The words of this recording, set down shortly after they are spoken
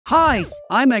Hi,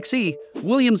 I'm XE,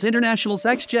 Williams International's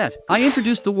X-Jet. I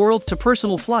introduced the world to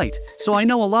personal flight, so I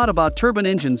know a lot about turbine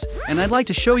engines, and I'd like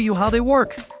to show you how they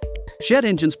work. Jet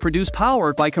engines produce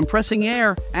power by compressing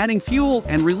air, adding fuel,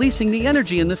 and releasing the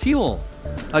energy in the fuel.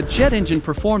 A jet engine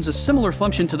performs a similar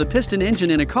function to the piston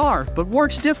engine in a car, but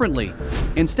works differently.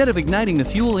 Instead of igniting the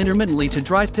fuel intermittently to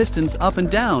drive pistons up and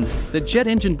down, the jet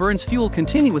engine burns fuel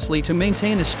continuously to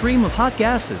maintain a stream of hot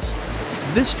gases.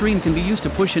 This stream can be used to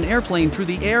push an airplane through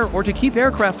the air or to keep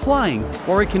aircraft flying,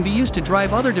 or it can be used to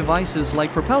drive other devices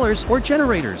like propellers or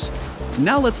generators.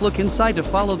 Now let's look inside to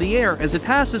follow the air as it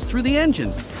passes through the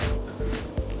engine.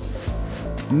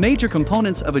 Major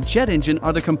components of a jet engine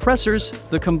are the compressors,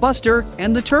 the combustor,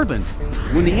 and the turbine.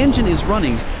 When the engine is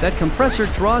running, that compressor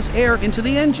draws air into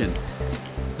the engine.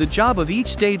 The job of each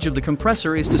stage of the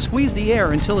compressor is to squeeze the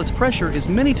air until its pressure is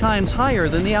many times higher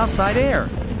than the outside air.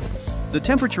 The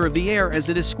temperature of the air as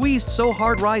it is squeezed so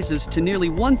hard rises to nearly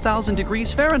 1000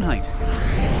 degrees Fahrenheit.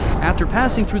 After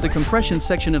passing through the compression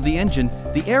section of the engine,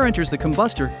 the air enters the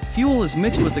combustor, fuel is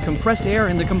mixed with the compressed air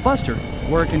in the combustor,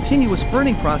 where a continuous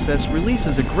burning process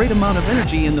releases a great amount of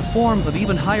energy in the form of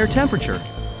even higher temperature.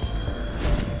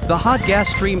 The hot gas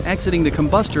stream exiting the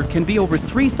combustor can be over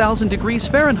 3000 degrees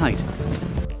Fahrenheit.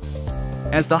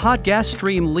 As the hot gas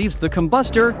stream leaves the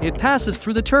combustor, it passes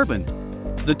through the turbine.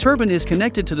 The turbine is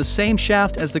connected to the same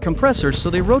shaft as the compressor, so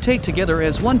they rotate together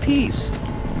as one piece.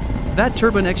 That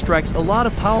turbine extracts a lot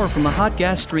of power from the hot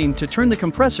gas stream to turn the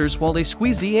compressors while they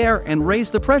squeeze the air and raise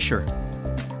the pressure.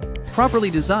 Properly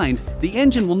designed, the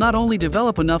engine will not only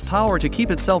develop enough power to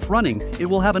keep itself running, it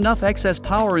will have enough excess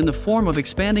power in the form of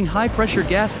expanding high-pressure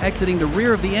gas exiting the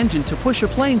rear of the engine to push a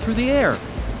plane through the air.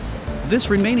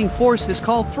 This remaining force is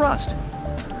called thrust.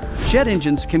 Jet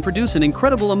engines can produce an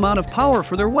incredible amount of power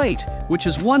for their weight, which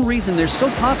is one reason they're so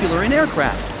popular in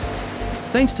aircraft.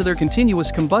 Thanks to their continuous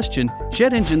combustion,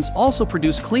 jet engines also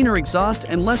produce cleaner exhaust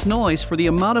and less noise for the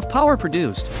amount of power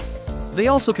produced. They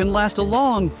also can last a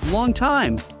long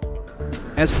time.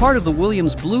 As part of the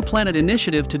Williams Blue Planet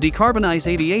initiative to decarbonize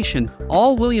aviation,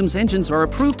 all Williams engines are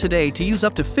approved today to use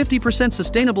up to 50%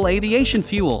 sustainable aviation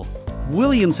fuel.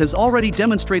 Williams has already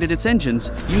demonstrated its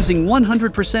engines using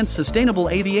 100% sustainable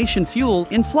aviation fuel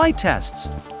in flight tests.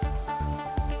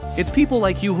 It's people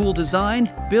like you who will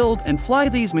design, build, and fly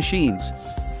these machines.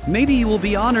 Maybe you will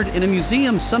be honored in a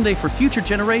museum someday for future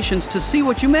generations to see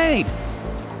what you made.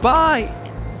 Bye!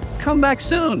 Come back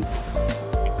soon!